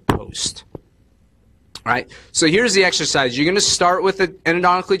want to put a post. All right, so here's the exercise. You're going to start with an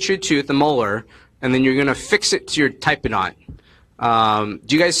endodontically treated tooth, the molar, and then you're going to fix it to your typodont.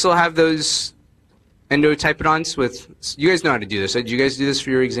 Do you guys still have those endotypodonts with, you guys know how to do this, right? Do you guys do this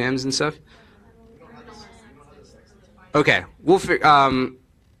for your exams and stuff? Okay,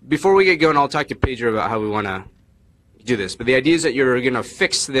 before we get going, I'll talk to Pedro about how we want to do this. But the idea is that you're going to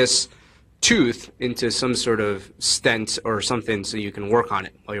fix this tooth into some sort of stent or something so you can work on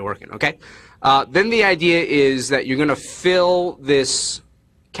it while you're working, okay? Then the idea is that you're going to fill this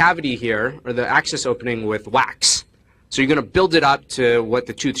cavity here, or the access opening, with wax. So you're going to build it up to what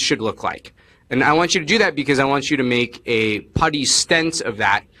the tooth should look like. And I want you to do that because I want you to make a putty stent of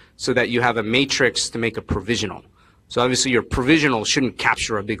that so that you have a matrix to make a provisional. So obviously your provisional shouldn't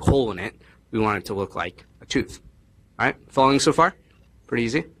capture a big hole in it. We want it to look like a tooth. All right, following so far? Pretty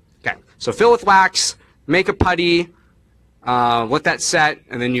easy? Okay, so fill with wax, make a putty, let that set,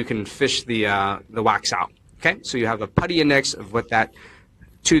 and then you can fish the wax out. Okay, so you have a putty index of what that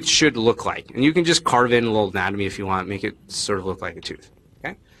tooth should look like. And you can just carve in a little anatomy if you want, make it sort of look like a tooth.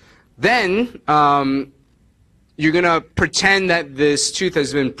 Okay, then you're going to pretend that this tooth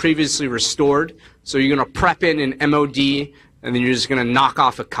has been previously restored. So you're going to prep in an MOD, and then you're just going to knock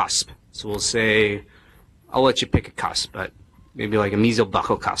off a cusp. So we'll say, I'll let you pick a cusp, but maybe like a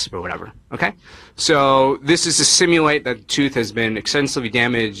mesobuccal cusp or whatever. Okay? So this is to simulate that the tooth has been extensively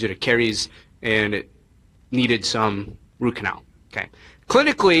damaged, it caries, and it needed some root canal. Okay?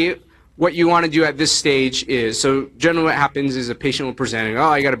 Clinically, what you want to do at this stage is, so generally what happens is a patient will present, oh,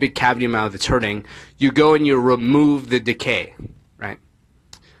 I got a big cavity in my mouth that's hurting. You go and you remove the decay, right?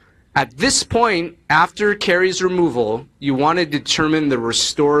 At this point, after caries removal, you want to determine the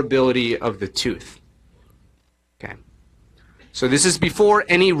restorability of the tooth. Okay. So this is before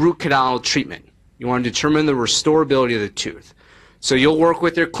any root canal treatment. You want to determine the restorability of the tooth. So you'll work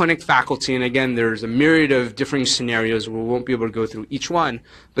with your clinic faculty, and again, there's a myriad of different scenarios where we won't be able to go through each one.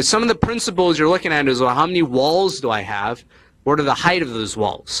 But some of the principles you're looking at is, well, how many walls do I have? What are the height of those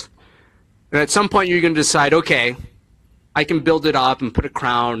walls? And at some point, you're going to decide, okay, I can build it up and put a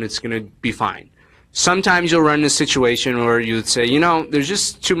crown, it's going to be fine. Sometimes you'll run into a situation where you would say, you know, there's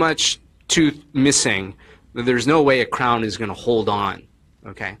just too much tooth missing, that there's no way a crown is going to hold on,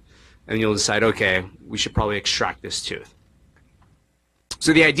 okay? And you'll decide, okay, we should probably extract this tooth.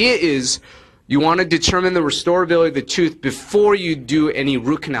 So the idea is you want to determine the restorability of the tooth before you do any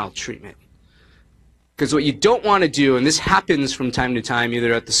root canal treatment. Because what you don't want to do, and this happens from time to time,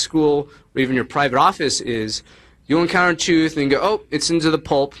 either at the school or even your private office, is you'll encounter a tooth and go, oh, it's into the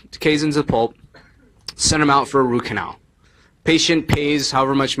pulp, decays into the pulp, send them out for a root canal. Patient pays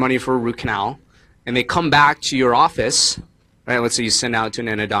however much money for a root canal, and they come back to your office, right? Let's say you send out to an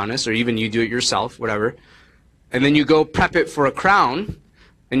endodontist, or even you do it yourself, whatever, and then you go prep it for a crown,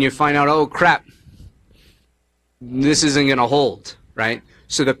 and you find out, oh, crap, this isn't going to hold, right?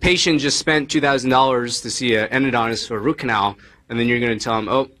 So the patient just spent $2,000 to see an endodontist for a root canal, and then you're going to tell them,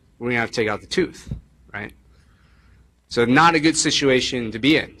 oh, we're going to have to take out the tooth, right? So not a good situation to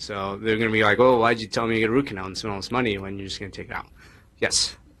be in. So they're going to be like, oh, why'd you tell me to get a root canal and spend all this money when you're just going to take it out?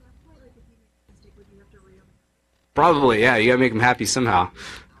 Yes? Probably, yeah. You got to make them happy somehow.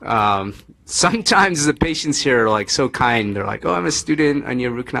 Sometimes the patients here are like so kind. They're like, "Oh, I'm a student. I need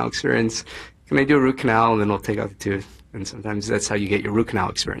a root canal experience. Can I do a root canal?" And then we'll take out the tooth. And sometimes that's how you get your root canal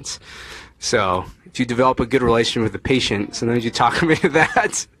experience. So if you develop a good relation with the patient, sometimes you talk them into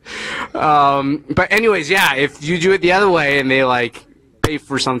that. But anyways, yeah, if you do it the other way and they like pay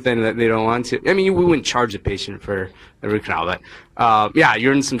for something that they don't want to, I mean, we wouldn't charge the patient for the root canal, but yeah,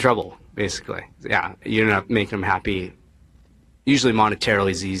 you're in some trouble, basically. Yeah, you're not making them happy. Usually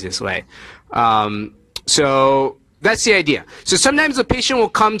monetarily is the easiest way. So that's the idea. So sometimes the patient will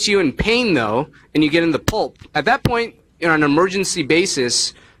come to you in pain, though, and you get in the pulp. At that point, on an emergency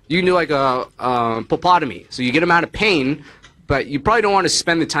basis, you can do like a pulpotomy. So you get them out of pain, but you probably don't want to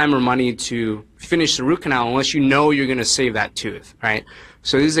spend the time or money to finish the root canal unless you know you're going to save that tooth, right?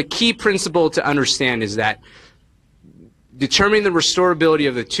 So this is a key principle to understand, is that determining the restorability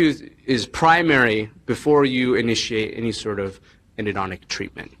of the tooth is primary before you initiate any sort of endodontic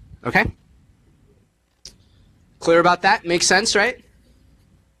treatment. Okay? Clear about that? Makes sense, right?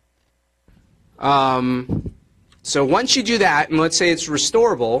 So once you do that, and let's say it's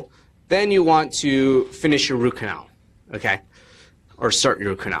restorable, then you want to finish your root canal, okay? Or start your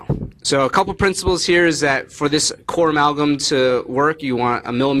root canal. So a couple principles here is that for this core amalgam to work, you want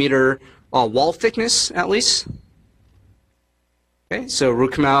 1 millimeter wall thickness at least. Okay, so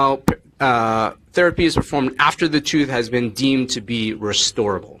root canal therapy is performed after the tooth has been deemed to be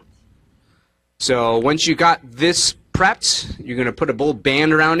restorable. So once you got this prepped, you're going to put a little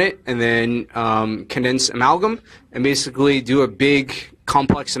band around it and then condense amalgam and basically do a big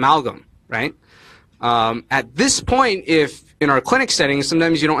complex amalgam, right? At this point, if in our clinic setting,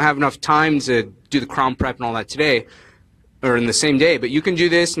 sometimes you don't have enough time to do the crown prep and all that today or in the same day, but you can do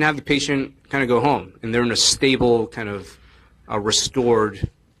this and have the patient kind of go home and they're in a stable kind of restored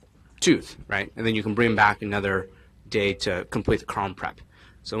tooth, right? And then you can bring them back another day to complete the crown prep.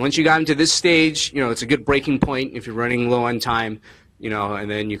 So once you got into this stage, it's a good breaking point if you're running low on time, and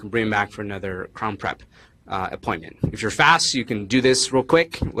then you can bring them back for another crown prep appointment. If you're fast, you can do this real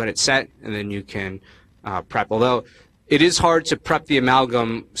quick, let it set, and then you can prep. Although it is hard to prep the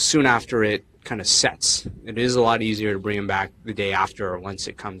amalgam soon after it kind of sets. It is a lot easier to bring them back the day after or once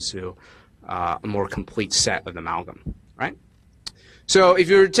it comes to a more complete set of the amalgam, right? So if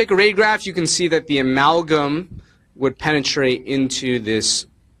you were to take a radiograph, you can see that the amalgam would penetrate into this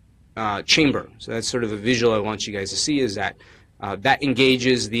chamber. So that's sort of the visual I want you guys to see, is that that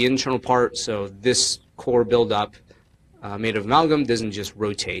engages the internal part, so this core buildup made of amalgam doesn't just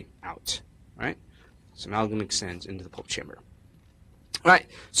rotate out, right? So amalgam extends into the pulp chamber. All right,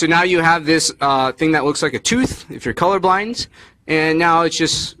 so now you have this thing that looks like a tooth if you're colorblind, and now it's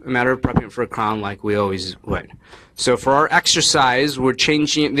just a matter of prepping it for a crown like we always would. So for our exercise, we're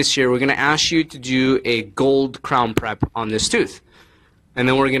changing it this year. We're going to ask you to do a gold crown prep on this tooth. And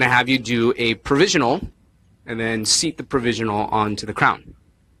then we're going to have you do a provisional and then seat the provisional onto the crown.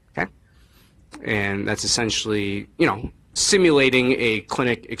 Okay? And that's essentially, simulating a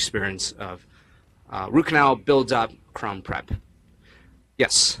clinic experience of root canal, build up, crown prep.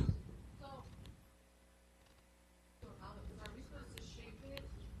 Yes?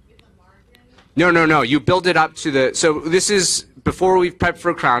 No. You build it up to the, so this is, before we've prepped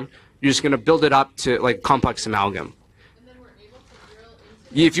for a crown, you're just going to build it up to like complex amalgam. And then we're able to drill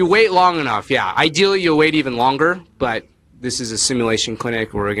into If you wait long enough, yeah. Ideally, you'll wait even longer, but this is a simulation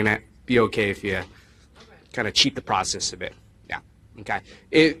clinic where we're going to be okay if you kind of cheat the process a bit. Yeah, okay.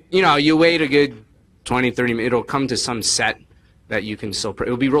 You wait a good 20, 30 minutes. It'll come to some set that you can still,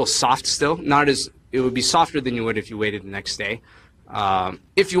 it'll be real soft still. It would be softer than you would if you waited the next day.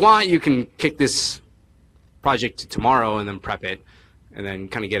 If you want, you can kick this project to tomorrow and then prep it and then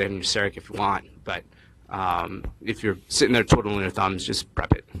kind of get it in your CEREC if you want. But if you're sitting there twiddling your thumbs, just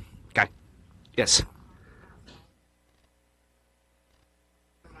prep it. Okay? Yes?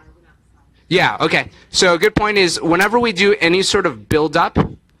 Yeah, okay. So a good point is whenever we do any sort of build-up,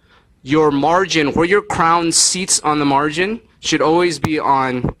 your margin, where your crown seats on the margin, should always be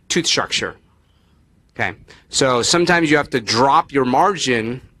on tooth structure. Okay, so sometimes you have to drop your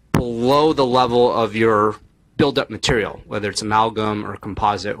margin below the level of your build-up material, whether it's amalgam or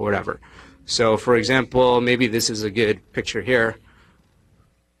composite or whatever. So for example, maybe this is a good picture here.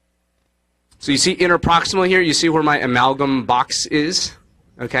 So you see interproximal here, you see where my amalgam box is,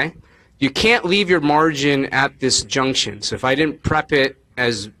 okay? You can't leave your margin at this junction. So if I didn't prep it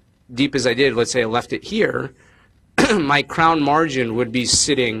as deep as I did, let's say I left it here, my crown margin would be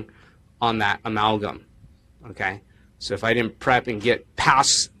sitting on that amalgam, okay? So if I didn't prep and get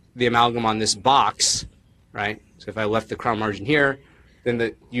past the amalgam on this box, right? So if I left the crown margin here,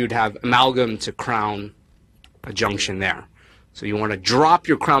 then you'd have amalgam to crown a junction there. So you want to drop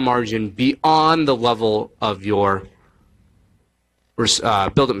your crown margin beyond the level of your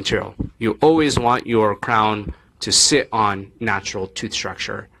build-up material. You always want your crown to sit on natural tooth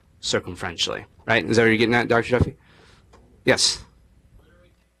structure circumferentially, right? Is that what you're getting at, Dr. Duffy? Yes.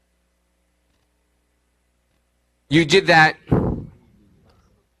 You did that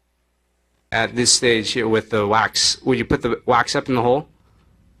at this stage here with the wax. Would you put the wax up in the hole?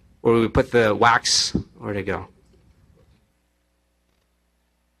 Or would we put the wax, where'd it go?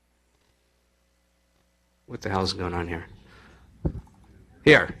 What the hell's going on here?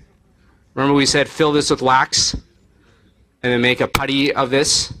 Here. Remember we said fill this with wax and then make a putty of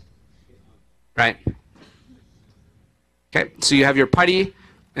this? Right? Okay, so you have your putty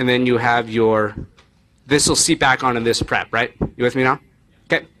and then you have your, this will seep back onto this prep, right? You with me now?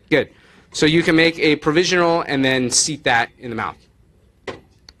 Okay, good. So you can make a provisional and then seat that in the mouth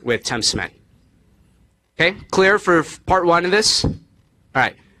with temp cement. Okay, clear for part one of this? All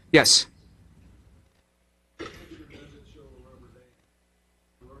right, yes?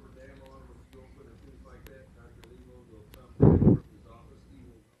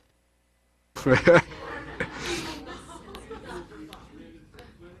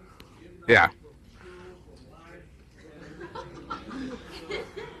 Yeah.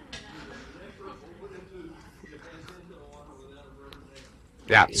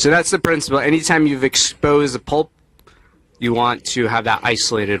 Yeah, so that's the principle. Anytime you've exposed a pulp, you want to have that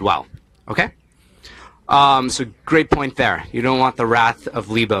isolated well. Okay? So great point there. You don't want the wrath of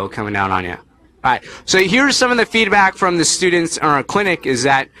Lebo coming down on you. All right, so here's some of the feedback from the students in our clinic is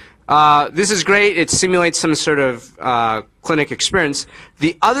that this is great. It simulates some sort of clinic experience.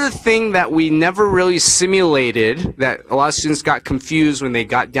 The other thing that we never really simulated that a lot of students got confused when they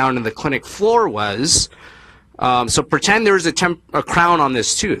got down to the clinic floor was, so pretend there's a crown on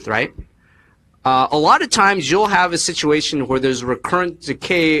this tooth, right? A lot of times you'll have a situation where there's recurrent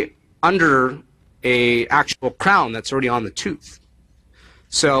decay under a actual crown that's already on the tooth.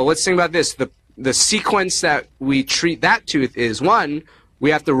 So let's think about this. The sequence that we treat that tooth is, one,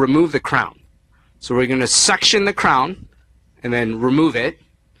 we have to remove the crown. So we're going to suction the crown and then remove it.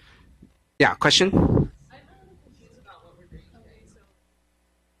 Yeah, question? I'm a little confused about what we're doing today. So,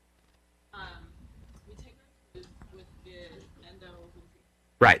 we take our tooth with the endo,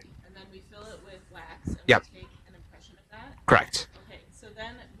 Right. and then we fill it with wax, and Yep. we take an impression of that. Correct. Okay, so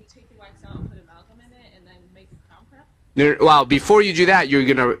then we take the wax out and put amalgam in it, and then make a crown prep. Well, before you do that, you're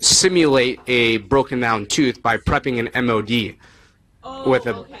going to simulate a broken down tooth by prepping an MOD Oh, with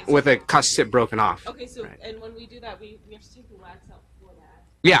a okay. with a cusp tip broken off. Okay, so Right. and when we do that, we have to take the wax out before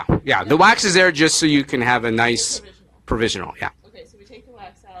that. Yeah. The wax is there just so you can have a nice Provisional. provisional. Yeah. Okay, so we take the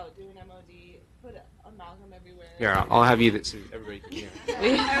wax out, do an MOD, put amalgam everywhere. Here, I'll have you so everybody can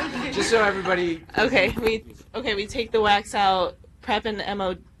hear. Just so everybody. Okay, we take the wax out, prep an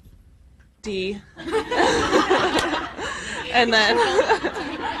MOD, and then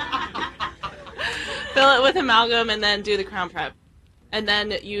fill it with amalgam, and then do the crown prep, and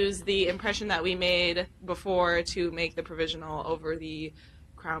then use the impression that we made before to make the provisional over the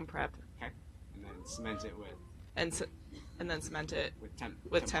crown prep, Okay. And then cement it with and then cement it temp.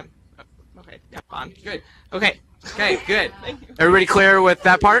 with temp. Okay, temp on. Good. Okay. Okay, good. Everybody clear with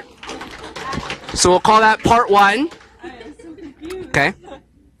that part? So we'll call that part one. I am so confused. Okay.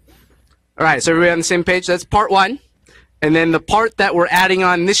 All right, so everybody on the same page? That's part one. And then the part that we're adding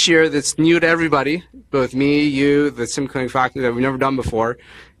on this year that's new to everybody, both me, you, the sim clinic faculty that we've never done before,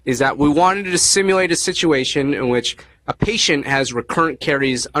 is that we wanted to simulate a situation in which a patient has recurrent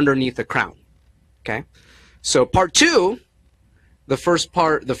caries underneath the crown. Okay? So part two, the first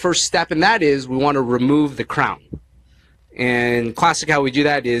step in that is we want to remove the crown. And classic how we do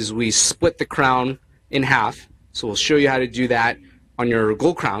that is we split the crown in half. So we'll show you how to do that on your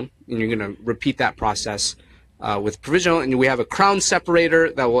gold crown, and you're going to repeat that process with provisional. And we have a crown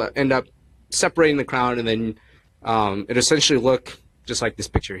separator that will end up separating the crown, and then it essentially look just like this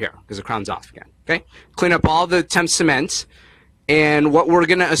picture here because the crown's off again. Okay, clean up all the temp cement, and what we're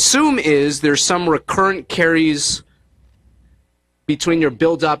going to assume is there's some recurrent caries between your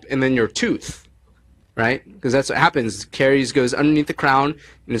buildup and then your tooth, right? Because that's what happens. Caries goes underneath the crown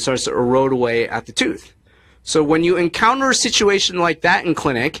and it starts to erode away at the tooth. So when you encounter a situation like that in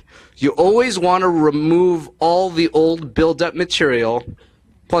clinic, you always want to remove all the old buildup material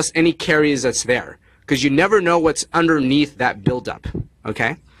plus any caries that's there, because you never know what's underneath that buildup,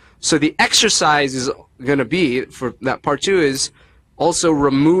 okay? So the exercise is going to be, for that part two, is also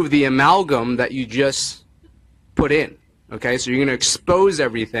remove the amalgam that you just put in, okay? So you're going to expose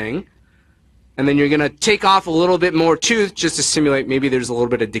everything, and then you're going to take off a little bit more tooth just to simulate maybe there's a little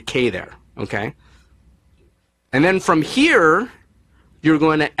bit of decay there, okay? And then from here, you're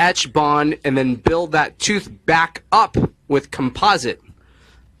going to etch, bond, and then build that tooth back up with composite,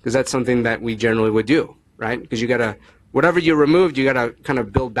 because that's something that we generally would do, right? Because you got to, whatever you removed, you got to kind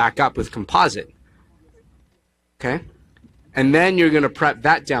of build back up with composite. Okay? And then you're going to prep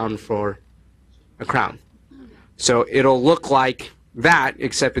that down for a crown. So it'll look like that,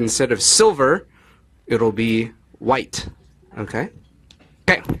 except instead of silver, it'll be white. Okay?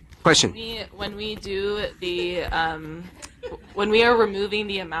 Okay, question. When we do the, when we are removing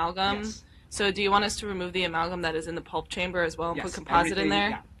the amalgam, Yes. so do you want us to remove the amalgam that is in the pulp chamber as well and Yes, put composite in there?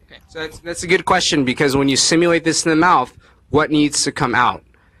 yeah. Okay. So that's a good question, because when you simulate this in the mouth, what needs to come out?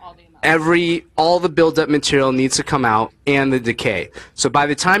 All the amalgam. All the buildup material needs to come out, and the decay. So by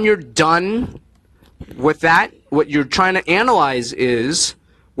the time you're done with that, what you're trying to analyze is,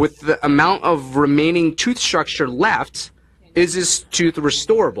 with the amount of remaining tooth structure left, is this tooth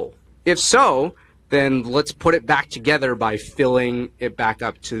restorable? If so, then let's put it back together by filling it back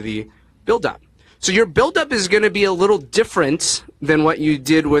up to the buildup. So your buildup is going to be a little different than what you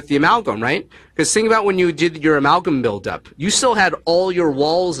did with the amalgam, right? Because think about when you did your amalgam buildup. You still had all your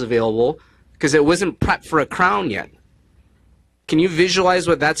walls available because it wasn't prepped for a crown yet. Can you visualize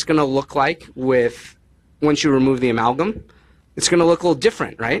what that's going to look like with once you remove the amalgam? It's going to look a little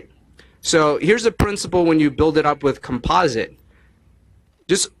different, right? So here's the principle when you build it up with composite.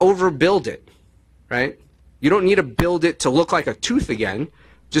 Just overbuild it, right? You don't need to build it to look like a tooth again.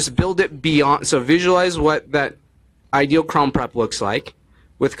 Just build it beyond. So visualize what that ideal crown prep looks like.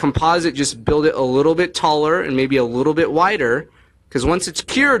 With composite, just build it a little bit taller and maybe a little bit wider, because once it's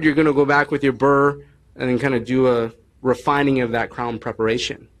cured, you're going to go back with your burr and then kind of do a refining of that crown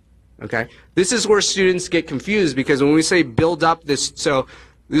preparation. Okay? This is where students get confused, because when we say build up this, so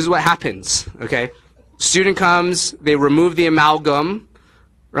this is what happens. Okay? Student comes, they remove the amalgam,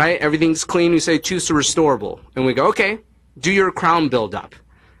 right? Everything's clean. We say tooths are restorable. And we go, okay, do your crown build up.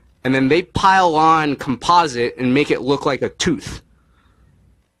 And then they pile on composite and make it look like a tooth.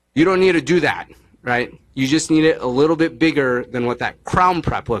 You don't need to do that, right? You just need it a little bit bigger than what that crown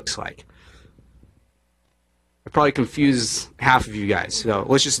prep looks like. I probably confused half of you guys, so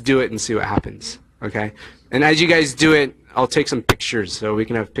let's just do it and see what happens, okay? And as you guys do it, I'll take some pictures so we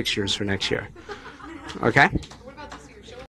can have pictures for next year, okay?